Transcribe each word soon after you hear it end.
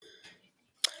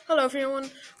Hello, everyone.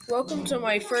 Welcome to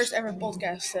my first ever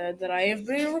podcast that I have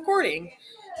been recording.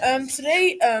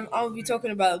 Today, I'll be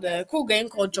talking about a cool game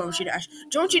called Geometry Dash.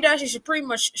 Geometry Dash is a pretty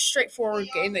much straightforward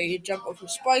game that you jump over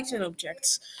spikes and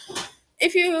objects.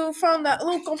 If you found that a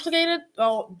little complicated,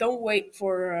 well, don't wait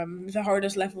for the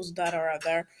hardest levels that are out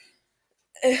there.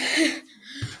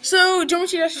 So,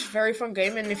 Geometry Dash is a very fun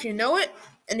game, and if you know it,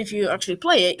 and if you actually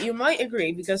play it, you might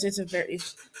agree because it's a very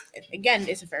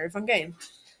fun game.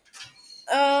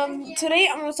 Today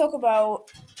I'm going to talk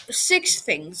about six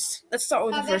things. Let's start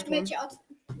with the first one.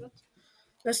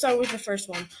 Let's start with the first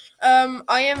one.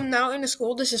 I am now in a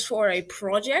school. This is for a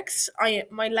project.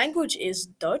 My language is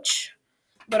Dutch,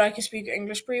 but I can speak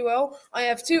English pretty well. I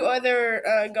have two other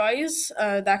guys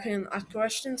that can ask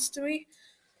questions to me.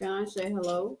 Can I say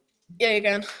hello? Yeah, you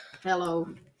can. Hello.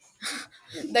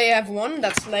 They have one.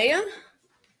 That's Leia,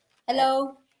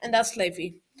 Hello. and that's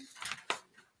Levi.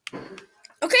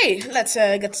 Okay, let's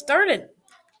get started.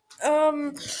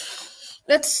 Um,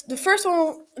 the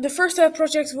first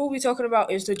project we'll be talking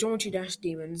about is the Geometry Dash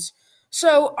Demons.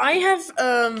 So I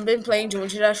have been playing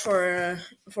Geometry Dash for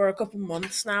a couple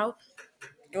months now,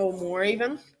 or more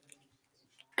even,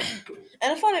 and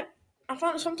I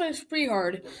found it sometimes pretty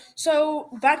hard.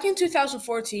 So back in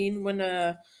 2014, when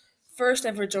the first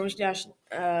ever Geometry Dash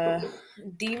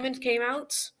Demon came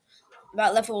out,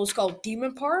 that level was called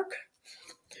Demon Park.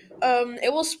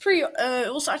 It was pretty.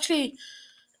 It was actually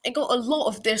it got a lot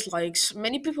of dislikes.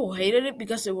 Many people hated it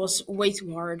because it was way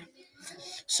too hard.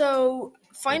 So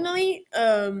finally,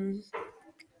 it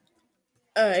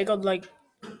got like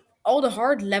all the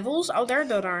hard levels out there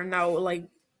that are now like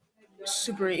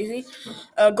super easy.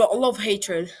 Got a lot of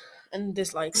hatred and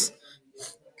dislikes.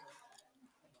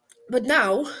 But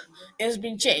now it has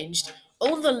been changed.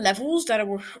 All the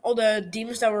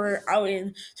demons that were out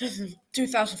in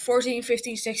 2014,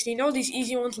 15, 16, all these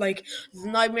easy ones like the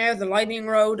Nightmare, the Lightning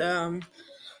Road,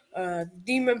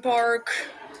 Demon Park,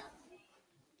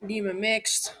 Demon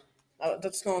Mixed. Oh,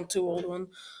 that's not a too old one,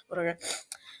 but okay.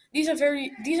 These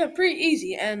are pretty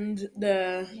easy, and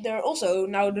they're also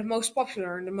now the most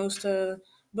popular and the most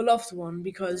beloved one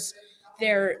because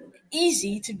they're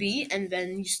easy to beat, and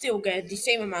then you still get the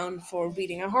same amount for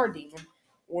beating a hard demon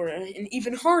or an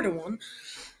even harder one.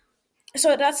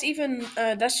 So that's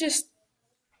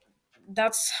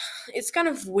it's kind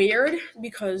of weird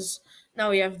because now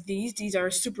we have these. These are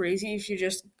super easy if you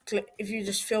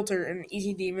just filter an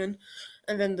easy demon,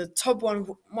 and then the top one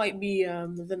might be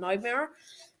the Nightmare.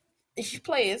 If you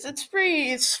play it, it's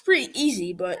pretty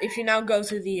easy. But if you now go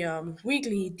to the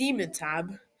weekly demon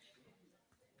tab,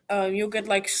 you'll get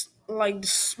like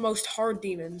the most hard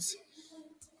demons.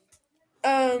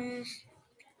 Um,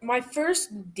 my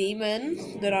first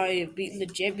demon that I beat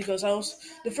legit because I was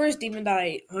the first demon that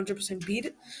I 100%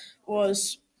 beat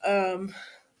was thank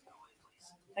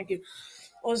you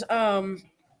was the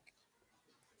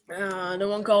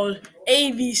one called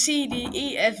A B C D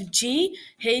E F G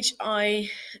H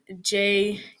I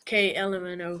J K L M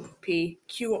N O P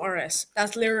Q R S.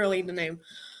 That's literally the name.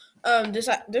 There's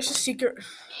a secret.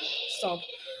 Stop.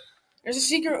 There's a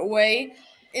secret way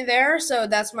in there, so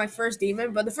that's my first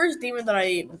demon. But the first demon that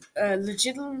I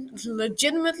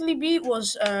legitimately beat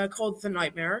was called the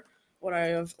Nightmare. What I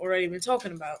have already been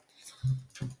talking about.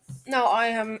 Now I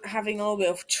am having a little bit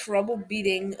of trouble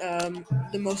beating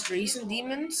the most recent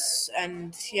demons,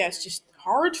 and yeah, it's just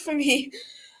hard for me.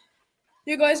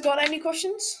 You guys got any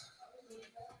questions?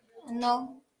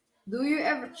 No. Do you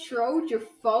ever throw your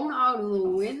phone out of the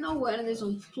window when it is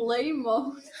on play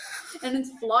mode and it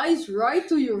flies right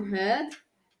to your head?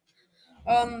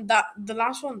 That the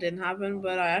last one didn't happen,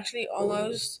 but I actually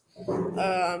almost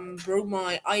broke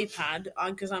my iPad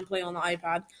because I'm playing on the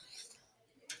iPad.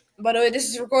 By the way, this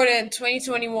is recorded in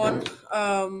 2021.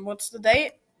 What's the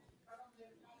date?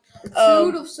 The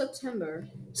 2nd of September.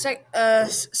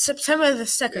 September the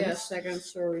 2nd. Yeah, 2nd,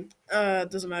 sorry.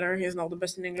 Doesn't matter. He's not the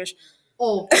best in English.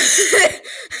 Oh.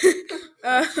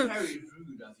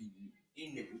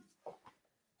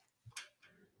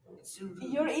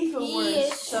 You're even He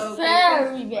worse. is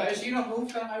very bad.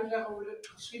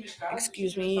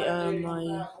 Excuse me,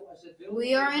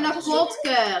 We are in a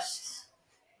podcast.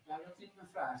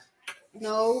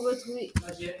 No, but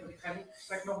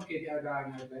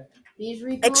he's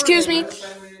recording. Excuse me.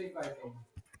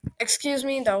 Excuse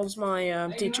me, that was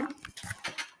my teacher.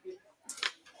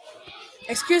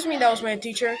 Excuse me, that was my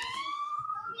teacher.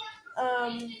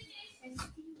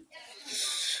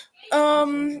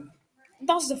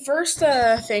 That's the first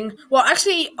thing. Well,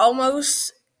 actually,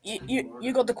 almost.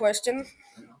 You got the question.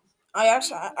 I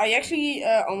actually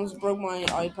almost broke my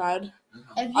iPad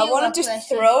Have I you a wanted to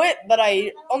question? throw it, but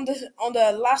I on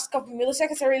the last couple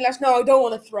milliseconds I realized no, I don't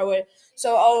want to throw it.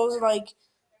 So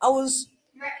I was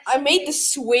I made the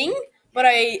swing, but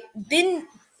I didn't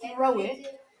throw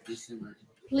it.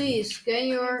 Please, can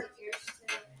your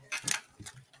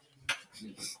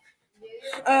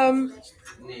Um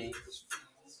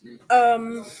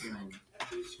um.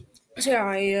 So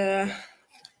yeah,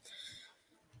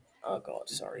 oh god,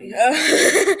 sorry.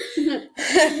 Do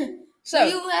So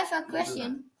you have a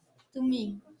question to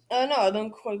me? no, I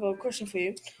don't quite got a question for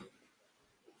you.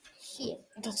 Shit.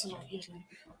 That's not usually.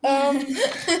 Um.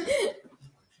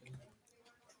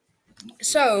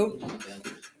 So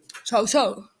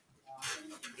so.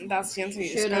 That's the answer.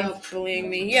 He's shut kind of up? bullying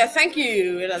me. Yeah, thank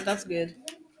you. That's good.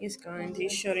 He's kind.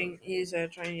 He's shutting. He's trying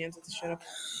to answer to shut up.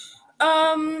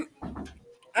 Um,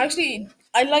 actually,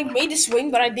 I made a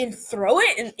swing, but I didn't throw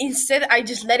it, and instead I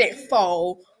just let it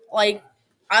fall. Like,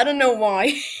 I don't know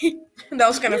why. That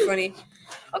was kind of funny.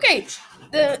 Okay,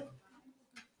 the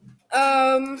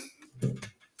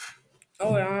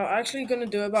Oh, yeah, I'm actually gonna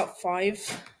do about five.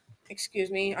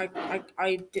 Excuse me. I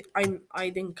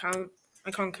didn't count.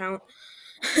 I can't count.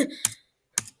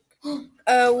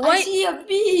 I Why? see a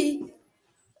bee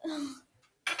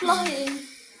flying.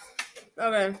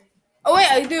 Okay. Oh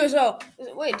wait, I do as well.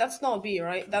 Wait, that's not a bee,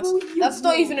 right? That's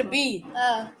not even a bee.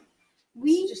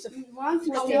 We Just a want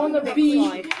to I stay want a back bee.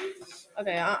 fly.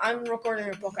 Okay, I'm recording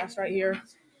a podcast right here.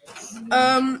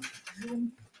 Um,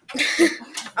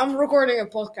 I'm recording a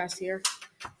podcast here.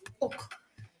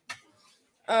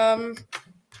 Um,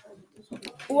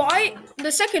 why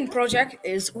the second project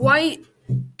is why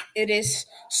it is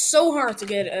so hard to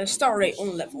get a star rate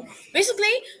on level.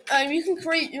 Basically, you can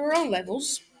create your own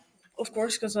levels, of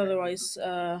course, because otherwise,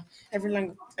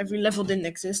 every level didn't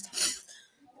exist.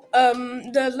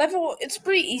 The level it's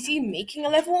pretty easy making a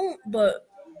level, but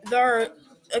there are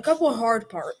a couple of hard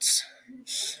parts.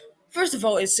 First of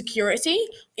all, is security.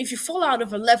 If you fall out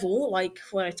of a level, like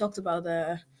what I talked about,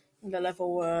 the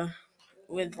level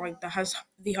with like that has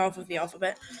the half of the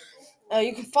alphabet,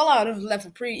 you can fall out of a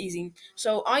level pretty easy.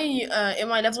 So I, in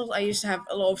my levels, I used to have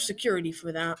a lot of security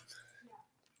for that.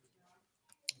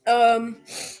 Um,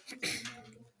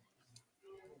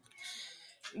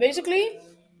 basically,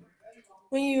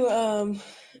 when you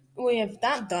have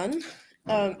that done,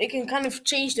 it can kind of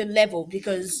change the level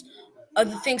because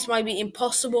other things might be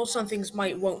impossible, some things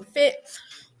might won't fit.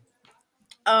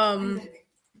 Um,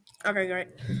 okay, great.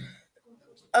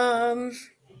 Um,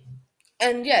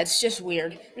 and yeah, it's just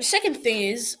weird. The second thing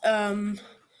is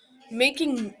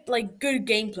making like good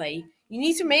gameplay. You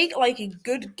need to make like a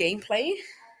good gameplay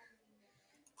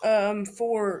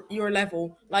for your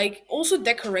level. Like also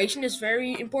decoration is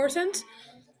very important.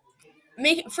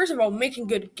 Make first of all making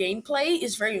good gameplay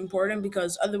is very important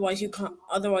because otherwise you can't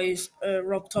otherwise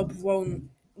Rob Top won't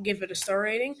give it a star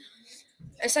rating.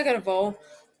 And second of all,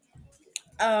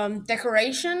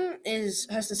 decoration is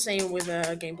has the same with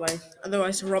gameplay.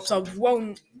 Otherwise Rob Top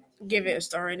won't give it a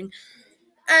star rating.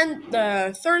 And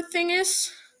the third thing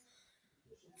is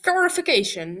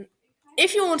verification.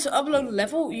 If you want to upload a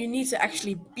level, you need to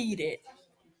actually beat it.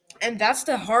 And that's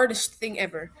the hardest thing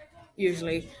ever,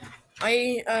 usually.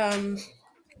 I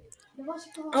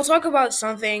I'll talk about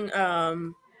something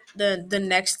the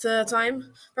next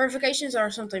time. Verifications are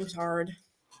sometimes hard,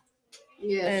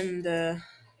 Yes. and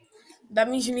that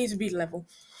means you need to beat level.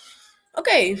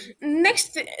 Okay,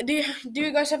 next, do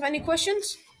you guys have any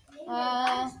questions?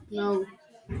 No.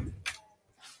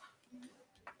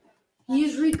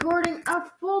 He's recording a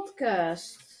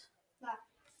podcast.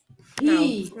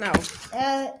 He. No.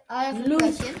 I have a Look.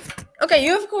 question. Okay,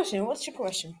 you have a question. What's your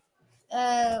question?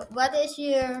 What is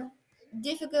your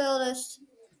difficultest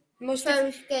Most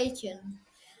verification?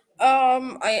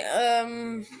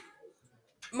 I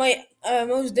my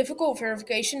most difficult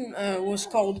verification was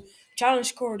called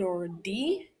Challenge Corridor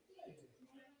D.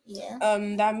 Yeah.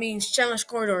 That means Challenge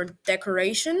Corridor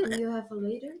Decoration. Do you have a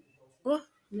leader? What?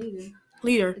 Leader.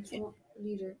 Leader. It's one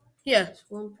leader. Yeah. It's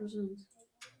 1%.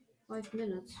 5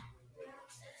 minutes.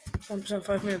 1%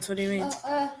 5 minutes. What do you mean?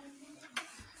 Uh,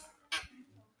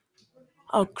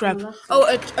 Oh crap! On laptop.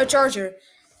 Oh, a charger.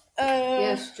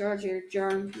 Yes, Charger,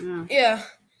 Charm. Yeah. Yeah.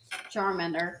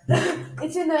 Charmander.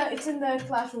 It's in the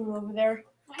classroom over there.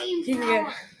 You can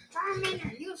get.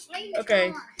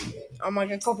 Okay. I might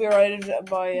get copyrighted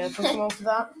by Pokemon for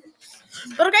that.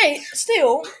 But okay,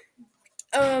 still,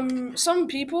 some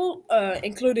people,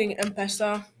 including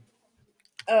Empesta,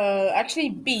 actually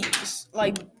beat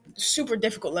like super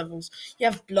difficult levels. You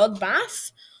have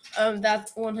Bloodbath.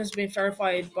 That one has been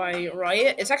verified by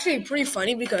Riot. It's actually pretty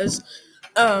funny because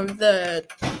the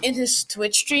in his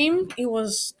Twitch stream he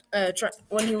was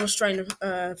when he was trying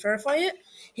to verify it.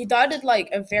 He died at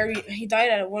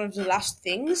one of the last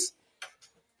things,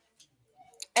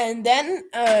 and then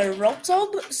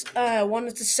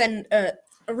wanted to send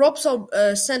Rob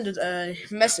Zob sent a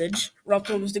message. Rob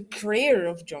Zob was the creator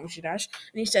of Geometry Dash,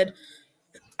 and he said,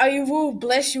 "I will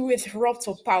bless you with Rob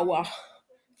Zob power.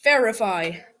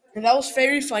 Verify." And that was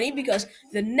very funny because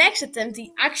the next attempt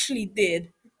he actually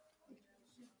did.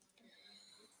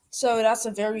 So that's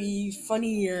a very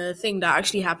funny thing that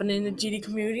actually happened in the GD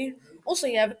community. Also,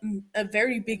 you have a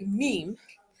very big meme.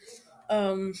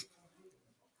 Um,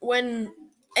 when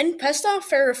Npesta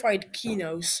verified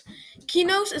Kinos.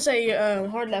 Kinos is a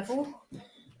hard level.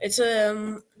 It's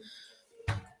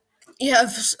you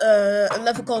have a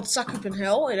level called Sakup in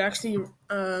Hell. It actually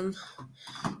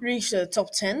reached the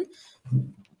top 10.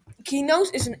 Kinos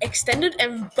is an extended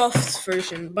and buffed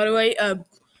version. By the way,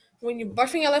 when you're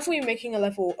buffing a level, you're making a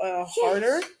level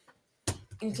harder,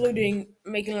 including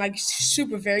making like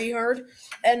super very hard.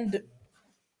 And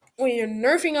when you're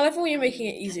nerfing a level, you're making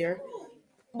it easier.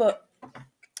 But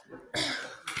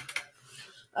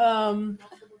um,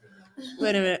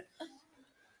 wait a minute.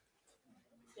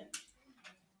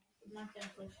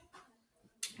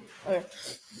 Okay.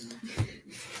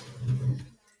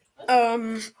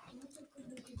 Um,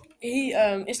 he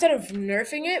instead of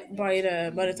nerfing it by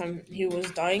the time he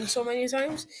was dying so many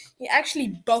times, he actually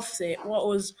buffed it. What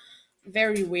was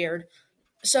very weird.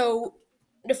 So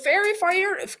the Fairy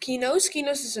Fire of Kinos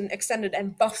is an extended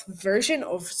and buffed version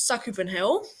of Sakup and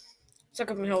Hell.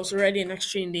 Sakup and Hell is already an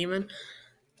extreme demon.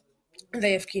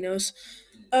 They have Kinos.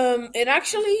 It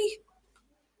actually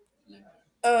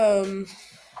um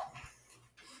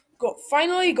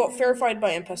got verified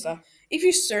by M-Pesa. If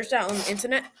you search that on the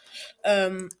internet,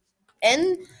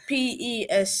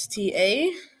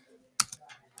 NPESTA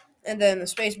and then a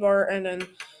spacebar and then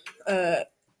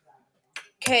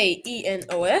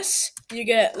KENOS, you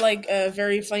get like a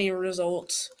very funny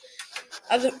result.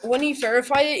 When he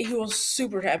verified it, he was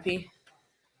super happy.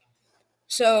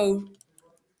 So,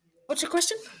 what's your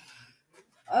question?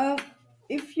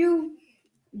 If you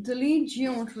delete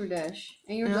Geometry Dash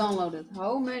and you Yeah. download it,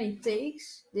 how many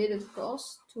takes did it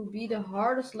cost to be the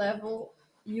hardest level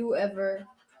you ever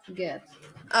get?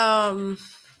 Um,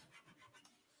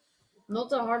 Not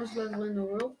the hardest level in the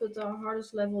world, but the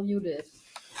hardest level you did.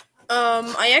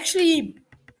 I actually,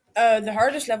 the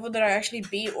hardest level that I actually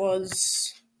beat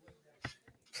was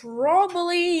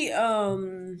probably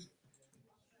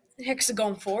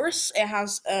Hexagon Force. It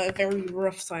has a very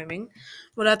rough timing.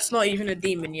 Well, that's not even a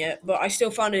demon yet, but I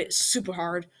still found it super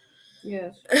hard.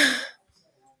 Yes.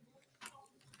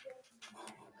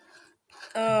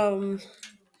 Um,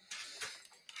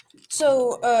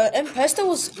 so Empesta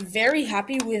was very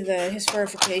happy with his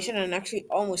verification and actually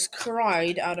almost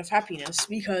cried out of happiness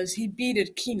because he beat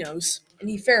it Kinos and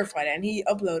he verified it and he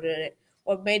uploaded it.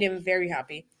 What made him very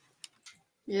happy.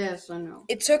 Yes, I know.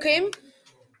 It took him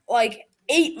like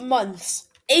 8 months,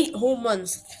 8 whole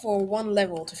months for one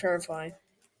level to verify,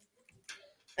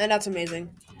 and that's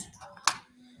amazing.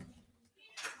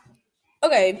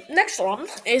 Okay, next one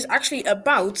is actually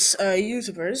about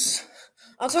YouTubers.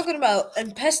 I'm talking about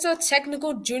Empesta,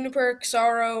 Technical, Juniper,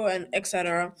 Xaro, and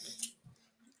etc.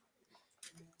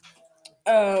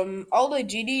 All the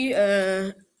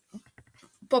GD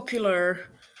popular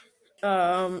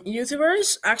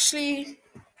YouTubers actually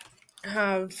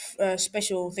have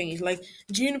special things. Like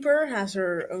Juniper has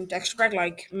her own texture pack,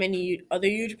 like many other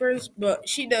YouTubers, but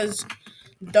she does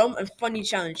dumb and funny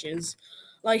challenges.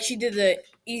 Like she did an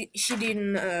easy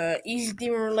demon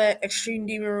roulette, extreme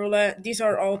demon roulette. These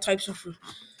are all types of.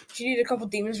 She did a couple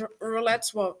demons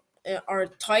roulettes. What are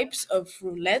types of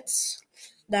roulettes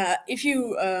that if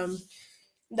you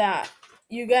that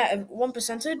you get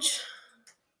 1%.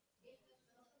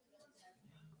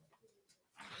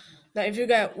 That if you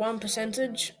get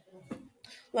 1%,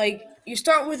 like you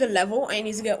start with a level and you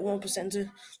need to get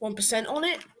 1% on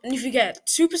it, and if you get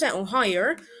 2% or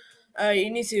higher, you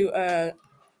need to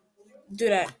do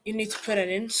that. You need to put it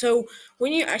in. So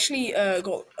when you actually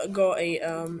got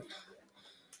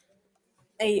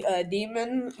a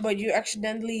demon, but you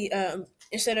accidentally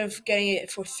instead of getting it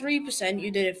for 3%,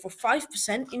 you did it for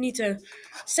 5%. You need to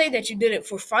say that you did it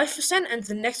for 5%, and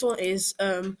the next one is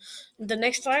the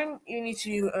next time you need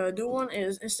to do one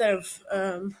is instead of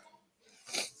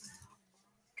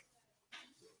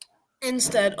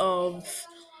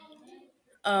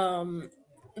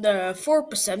the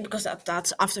 4% because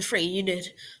that's after 3 you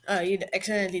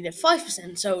accidentally did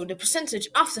 5%, so the percentage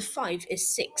after 5 is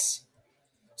 6.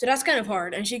 So that's kind of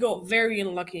hard, and she got very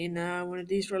unlucky in one of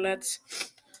these roulettes.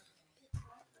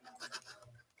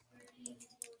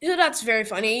 So that's very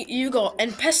funny. You got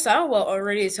and Pesta. Well,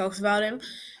 already talked about him.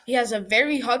 He has a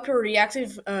very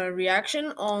hyper-reactive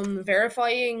reaction on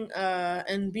verifying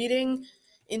and beating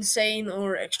insane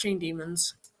or extreme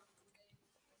demons.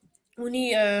 When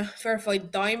he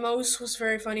verified Daimos was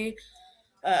very funny.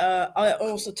 I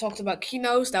also talked about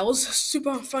Kinos. That was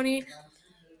super funny.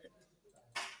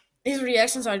 His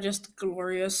reactions are just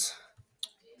glorious.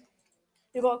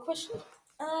 You got a question?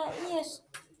 Yes.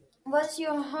 What's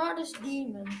your hardest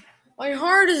demon? My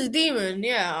hardest demon.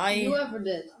 Yeah, You ever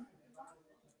did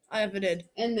I ever did.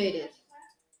 and made it.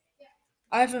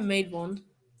 I haven't made one.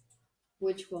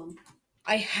 Which one?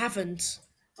 I haven't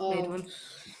made Oh, one.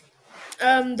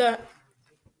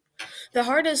 The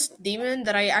hardest demon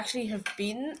that I actually have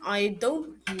beaten, I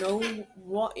don't know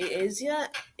what it is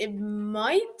yet. It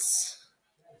might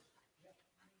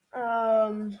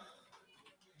um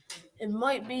it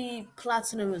might be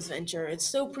Platinum Adventure. It's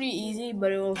still pretty easy,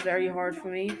 but it was very hard for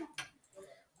me.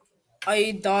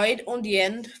 I died on the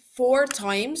end 4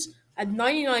 times. At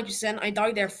 99%, I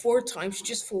died there 4 times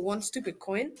just for one stupid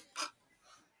coin.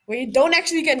 Where you don't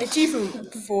actually get an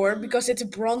achievement for because it's a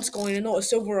bronze coin and not a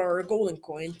silver or a golden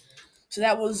coin. So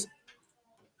that was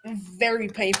very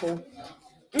painful.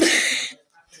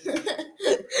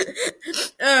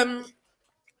 um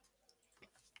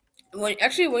when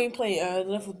you play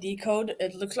level decode,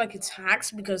 it looks like it's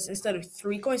hacked because instead of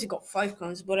 3 coins, it got 5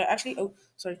 coins. But it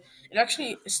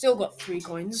actually still got 3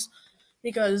 coins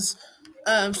because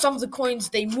some of the coins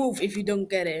they move if you don't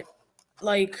get it.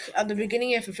 Like at the beginning,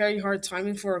 you have a very hard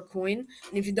timing for a coin,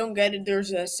 and if you don't get it,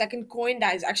 there's a second coin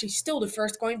that is actually still the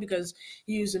first coin because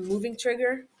you use a moving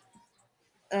trigger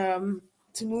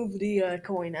to move the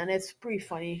coin, and it's pretty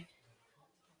funny.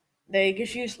 They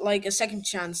give you like a second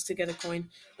chance to get a coin.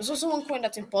 There's also one coin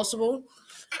that's impossible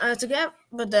to get,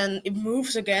 but then it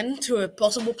moves again to a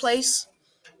possible place.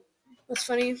 That's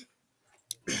funny.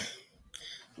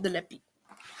 The Leppy.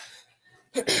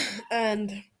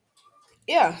 And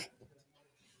yeah,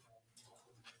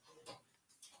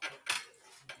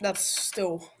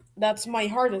 that's my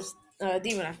hardest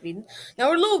demon I've beaten. Now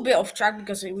we're a little bit off track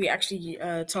because we actually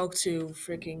talked to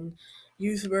freaking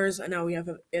YouTubers, and now we have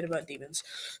a bit about demons.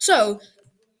 So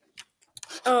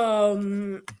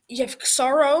you have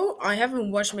Xaro. I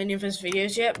haven't watched many of his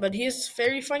videos yet, but he is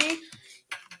very funny.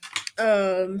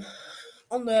 Um,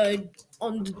 on the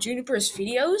Juniper's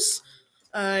videos,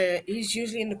 he's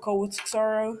usually in the call with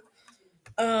Xaro.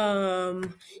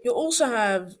 You also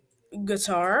have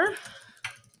Guitar,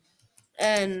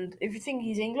 and if you think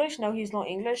he's English, no, he's not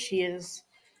English. He is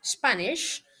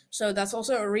Spanish. So that's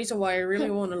also a reason why I really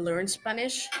want to learn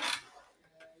Spanish.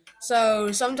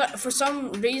 So sometimes, for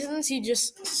some reasons, he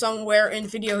just somewhere in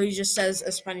video he just says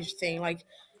a Spanish thing like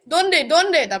 "donde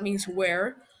donde." That means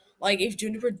where. Like if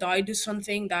Juniper died to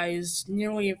something that is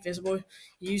nearly invisible,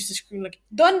 he used to scream like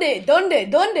 "donde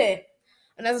donde donde,"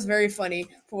 and that's very funny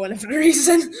for whatever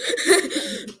reason.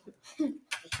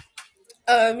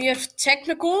 You have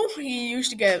technical. He used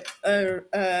to get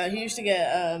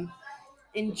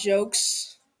in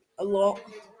jokes a lot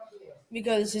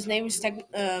because his name is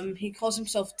he calls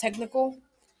himself technical,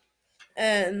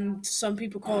 and some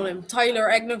people call him Tyler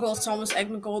Egnical, Thomas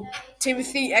Egnical,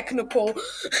 Timothy Egnical.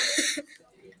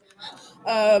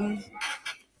 um,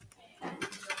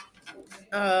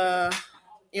 uh,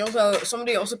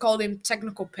 somebody also called him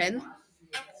Technical Pen,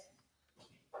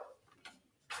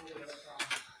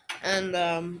 and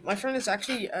my friend is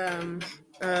actually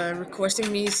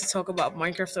requesting me to talk about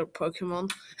Minecraft or Pokemon,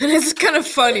 and it's kind of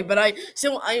funny. But I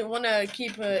want to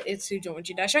keep it to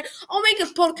Geometry Dash. I'll make a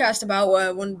podcast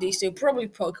about one of these two, probably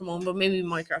Pokemon, but maybe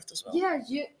Minecraft as well. yeah.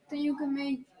 Then you can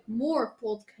make more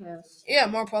podcasts. Yeah,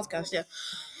 more podcasts. Yeah,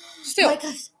 still. My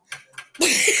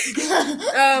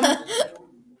God.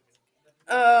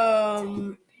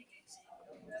 Um,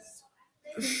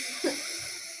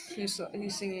 he's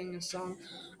singing a song.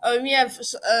 We have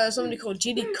somebody called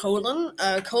GD Colon.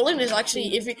 Colon is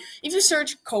actually if you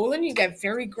search colon, you get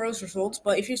very gross results.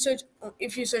 But if you search on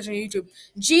YouTube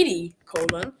GD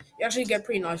Colon, you actually get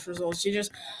pretty nice results. You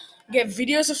just get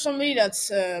videos of somebody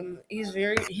that's he's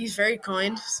very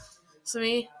kind to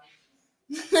me.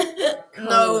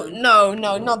 No, no,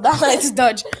 no, not that. It's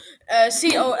Dutch.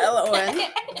 COLON.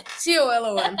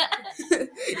 COLON.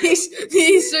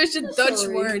 He's such a Dutch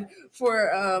Sorry. word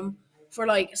for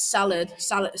like salad.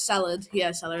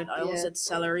 Yeah, salad. I almost Yeah. said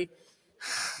celery.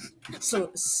 So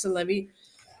celebi.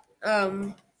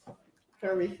 Um,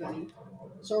 Very funny.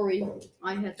 Sorry,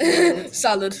 I had to do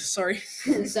salad. Sorry.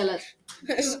 it. Salad.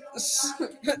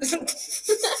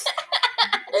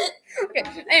 Okay.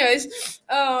 Anyways,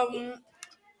 so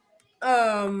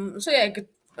yeah,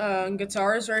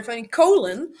 Guitar is very funny.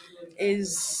 Colin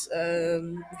is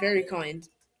very kind.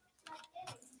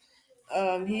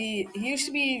 He used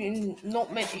to be in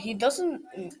not many. He doesn't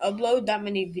upload that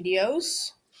many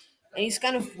videos, and he's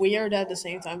kind of weird at the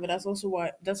same time. But that's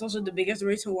also the biggest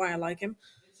reason why I like him.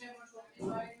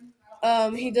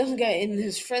 He doesn't get in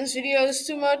his friends' videos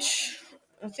too much.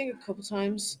 I think a couple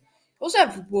times. Also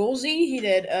have Woolsey. He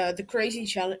did the crazy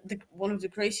challenge, one of the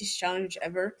craziest challenge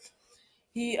ever.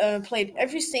 He played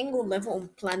every single level on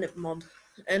Planet Mod,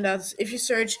 and that's if you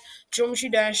search Geometry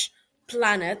Dash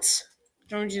Planet,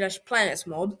 Geometry Dash Planets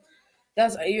mod.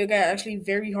 That's you get actually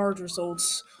very hard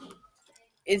results.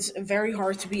 It's very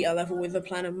hard to beat a level with the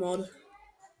Planet Mod.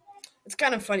 It's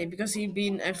kind of funny because he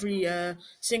beat every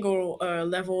single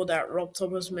level that Rob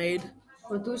Top has made.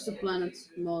 What does the planet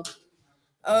mod?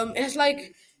 It's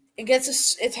like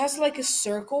it has like a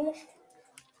circle.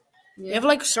 You Yeah. have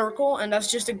like a circle, and that's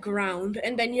just the ground,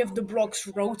 and then you have the blocks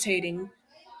rotating.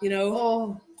 You know,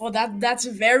 Oh, well that's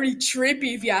very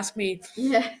trippy if you ask me.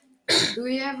 yeah. Do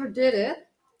you ever did it?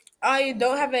 I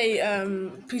don't have a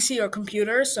PC or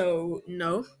computer, so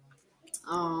no.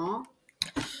 Aw.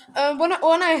 When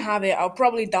I have it, I'll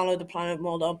probably download the Planet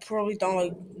mod. I'll probably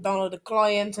download the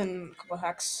client and a couple of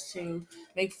hacks to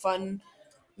make funny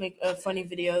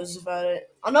videos about it.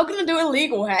 I'm not gonna do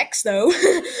illegal hacks though.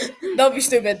 That'll be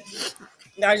stupid.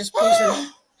 I just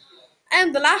posted.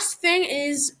 And the last thing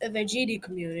is the GD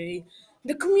community.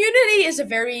 The community is a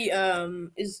very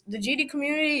is the GD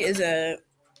community is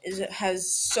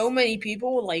has so many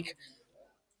people like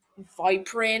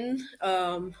Viprin.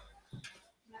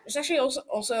 It's actually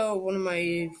also one of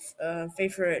my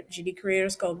favorite GD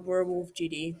creators called Werewolf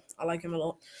GD. I like him a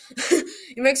lot.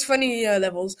 He makes funny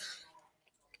levels.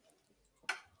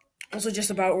 Also just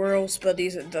about werewolves, but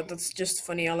that's just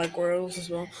funny. I like werewolves as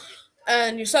well.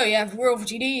 And so you have Werewolf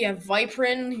GD, you have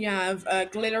Viprin, you have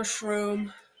Glitter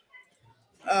Shroom,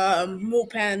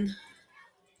 Mulpen.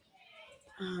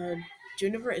 Uh,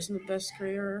 Juniper isn't the best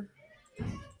creator.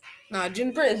 Nah,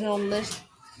 Juniper isn't on the list.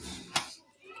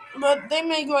 But they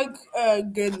make like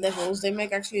good levels. They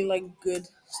make actually like good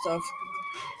stuff.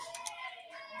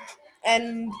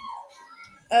 And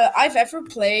I've ever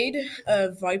played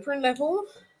a Viper level,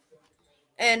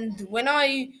 and when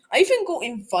I even got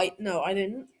invite. No, I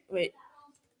didn't.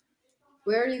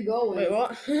 Where are you Wait, going?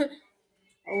 what? Oh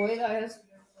Oh, wait, I has.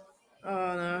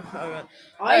 no, oh god.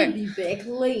 I'll Okay, be back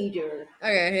later.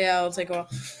 okay, yeah, I'll take a while.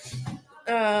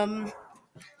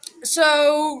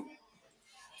 So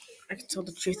I can tell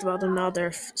the truth about them now.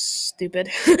 They're stupid.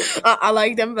 I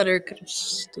like them, but they're kind of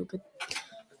stupid.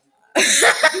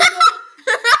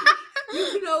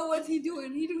 You know what he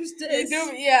doing? He does You this.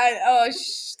 do, yeah.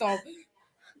 Stop.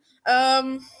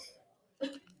 Um,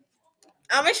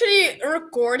 I'm actually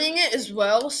recording it as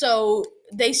well, so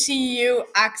they see you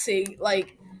acting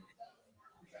like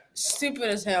stupid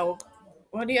as hell.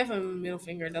 Why do you have a middle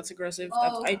finger? That's aggressive.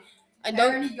 That's Oh, I where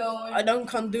are don't you going? I don't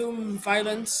condone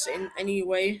violence in any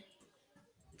way.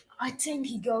 I think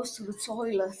he goes to the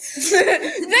toilet.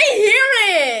 They hear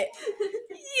it.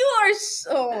 You are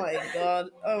so. Oh my god.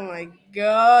 Oh my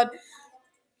god.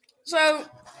 So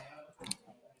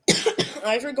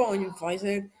I forgot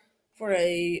invited for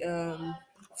a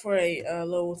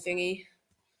little thingy,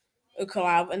 a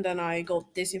collab, and then I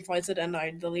got disinvited and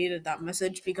I deleted that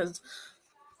message because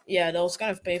yeah, that was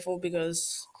kind of painful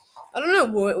because I don't know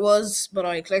what it was, but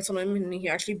I clicked on him and he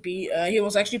actually he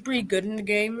was actually pretty good in the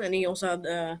game, and he also had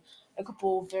a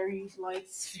couple very light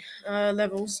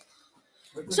levels.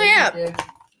 So yeah,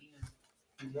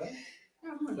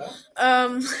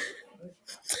 um,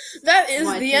 that is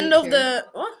My the end of teacher. the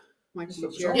what? My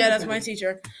teacher. Yeah, that's my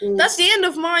teacher. Ooh. That's the end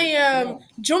of my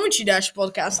Geometry Dash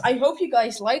podcast. I hope you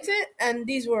guys liked it, and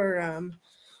these were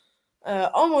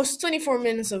almost 24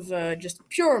 minutes of just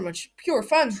pure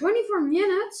fun. 24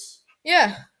 minutes?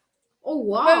 Yeah. Oh,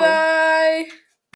 Bye wow. bye.